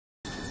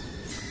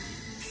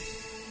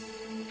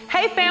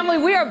Hey family,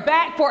 we are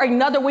back for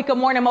another week of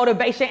morning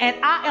motivation, and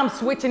I am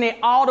switching it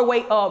all the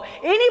way up.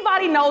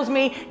 Anybody knows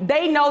me,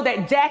 they know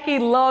that Jackie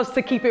loves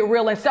to keep it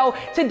real. And so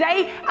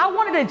today I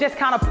wanted to just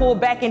kind of pull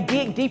back and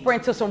dig deeper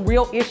into some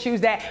real issues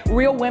that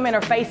real women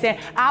are facing.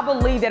 I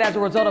believe that as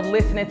a result of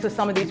listening to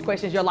some of these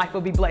questions, your life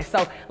will be blessed.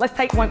 So let's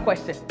take one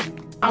question.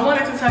 I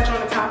wanted to touch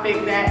on a topic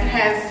that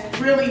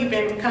has really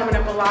been coming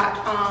up a lot,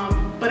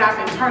 but I've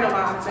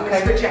internalized, and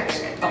it's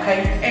rejection.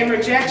 And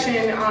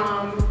rejection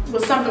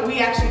was something we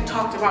actually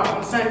talked about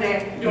on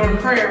Sunday during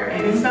prayer,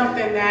 and it's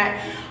something that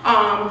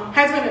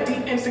has been a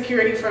deep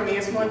insecurity for me.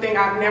 It's one thing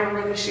I've never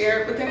really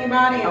shared with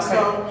anybody, and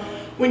so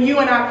when you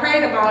and I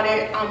prayed about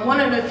it,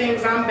 one of the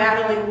things I'm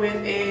battling with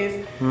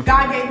is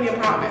God gave me a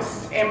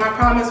promise, and my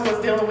promise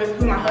was dealing with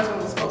who my husband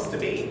was supposed to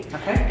be.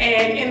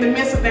 And in the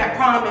midst of that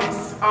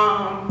promise,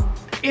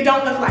 it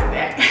don't look like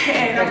that,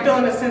 and I'm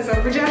feeling a sense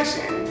of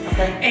rejection.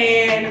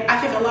 And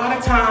I think a lot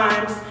of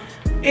times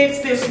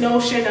it's this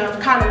notion of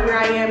kind of where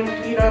I am,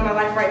 in my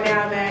life right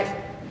now, that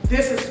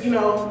this is,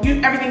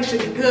 everything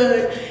should be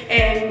good,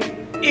 and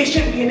it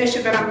shouldn't be an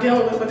issue that I'm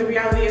dealing with, but the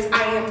reality is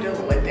I am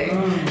dealing with it.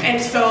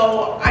 And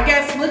so I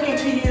guess looking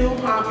to you,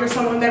 you're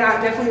someone that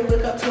I definitely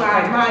look up to,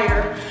 I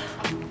admire,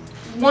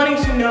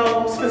 wanting to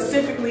know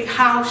specifically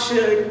how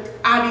should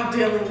I be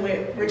dealing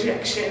with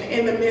rejection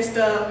in the midst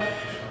of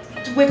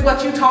with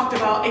what you talked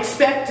about,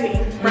 expecting,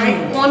 right,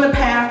 on the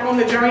path, on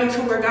the journey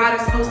to where God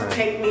is supposed to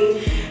take me,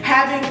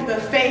 having the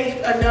faith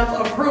enough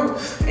of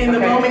Ruth in the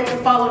moment to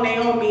follow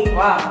Naomi,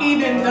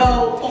 even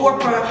though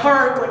Orpah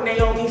heard what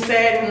Naomi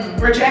said,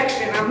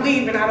 rejection, I'm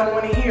leaving, I don't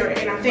want to hear it.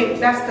 And I think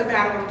that's the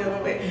battle I'm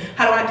dealing with.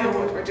 How do I deal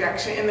with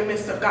rejection in the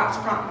midst of God's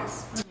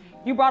promise?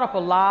 You brought up a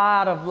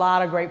lot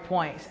of great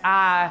points.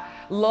 I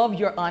love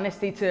your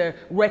honesty to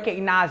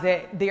recognize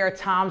that there are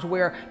times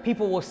where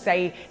people will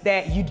say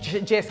that you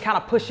just kind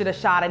of push it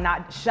aside and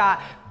not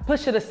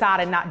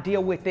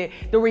deal with it.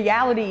 The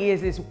reality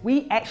is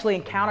we actually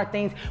encounter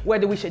things,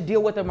 whether we should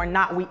deal with them or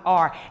not, we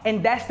are.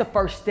 And that's the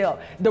first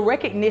step. The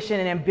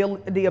recognition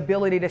and the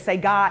ability to say,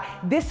 God,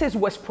 this is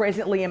what's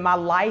presently in my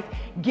life,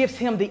 gives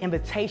him the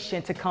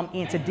invitation to come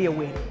in to deal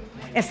with it.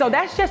 And so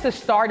that's just the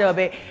start of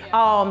it.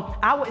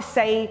 I would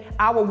say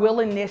our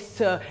willingness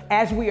to,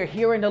 as we are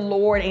hearing the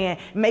Lord and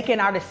making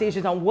our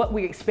decisions on what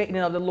we're expecting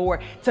of the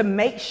Lord, to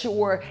make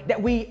sure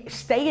that we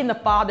stay in the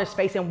Father's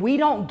space and we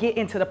don't get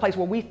into the place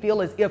where we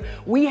feel as if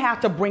we have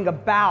to bring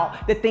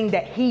about the thing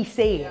that he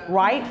said,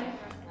 right?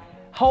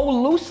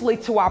 Hold loosely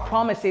to our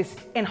promises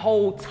and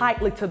hold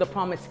tightly to the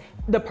promise,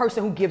 the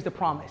person who gives the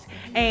promise.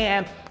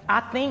 And I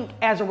think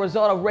as a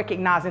result of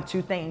recognizing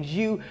two things,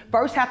 you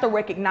first have to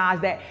recognize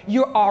that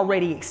you're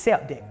already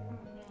accepted.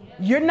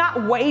 You're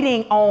not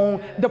waiting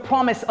on the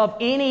promise of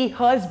any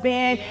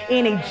husband,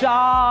 any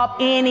job,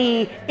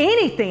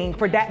 anything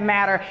for that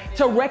matter,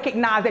 to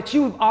recognize that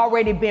you've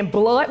already been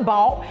blood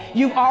bought.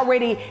 You've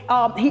already,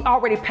 he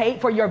already paid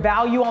for your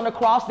value on the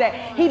cross, that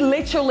he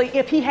literally,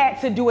 if he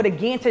had to do it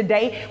again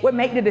today, would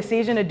make the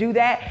decision to do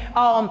that.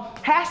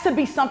 Has to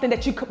be something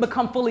that you could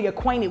become fully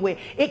acquainted with.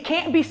 It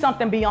can't be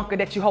something, Bianca,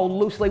 that you hold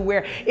loosely,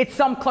 where it's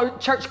some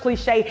church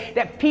cliche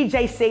that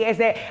PJ says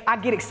that I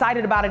get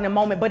excited about in a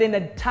moment, but in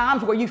the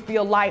times where you feel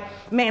like,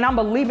 man, I'm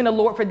believing the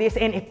Lord for this,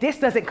 and if this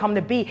doesn't come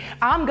to be,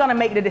 I'm gonna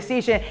make the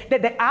decision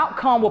that the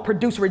outcome will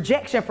produce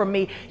rejection from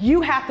me.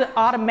 You have to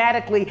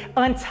automatically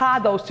untie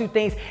those two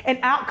things. An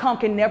outcome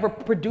can never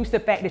produce the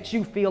fact that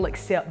you feel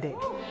accepted.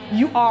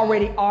 You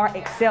already are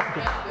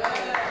accepted.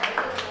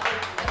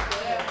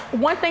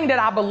 One thing that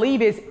I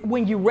believe is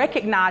when you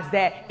recognize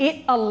that,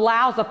 it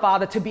allows the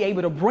Father to be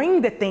able to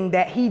bring the thing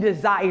that he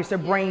desires to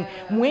bring,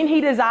 when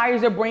he desires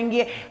to bring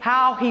it,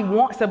 how he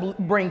wants to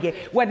bring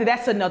it, whether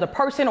that's another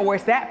person or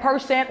it's that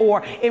person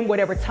or in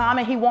whatever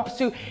timing he wants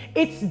to.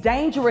 It's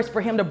dangerous for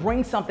him to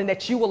bring something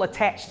that you will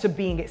attach to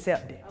being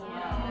accepted.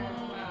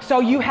 So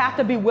you have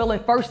to be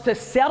willing first to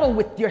settle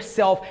with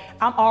yourself.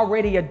 I'm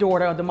already a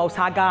daughter of the Most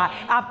High God.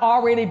 I've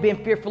already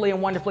been fearfully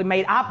and wonderfully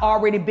made. I've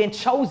already been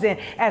chosen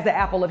as the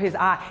apple of his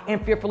eye and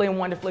fearfully and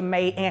wonderfully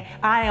made. And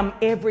I am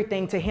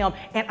everything to him.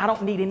 And I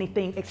don't need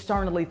anything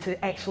externally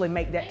to actually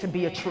make that to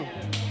be a truth.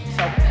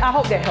 So I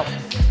hope that helps.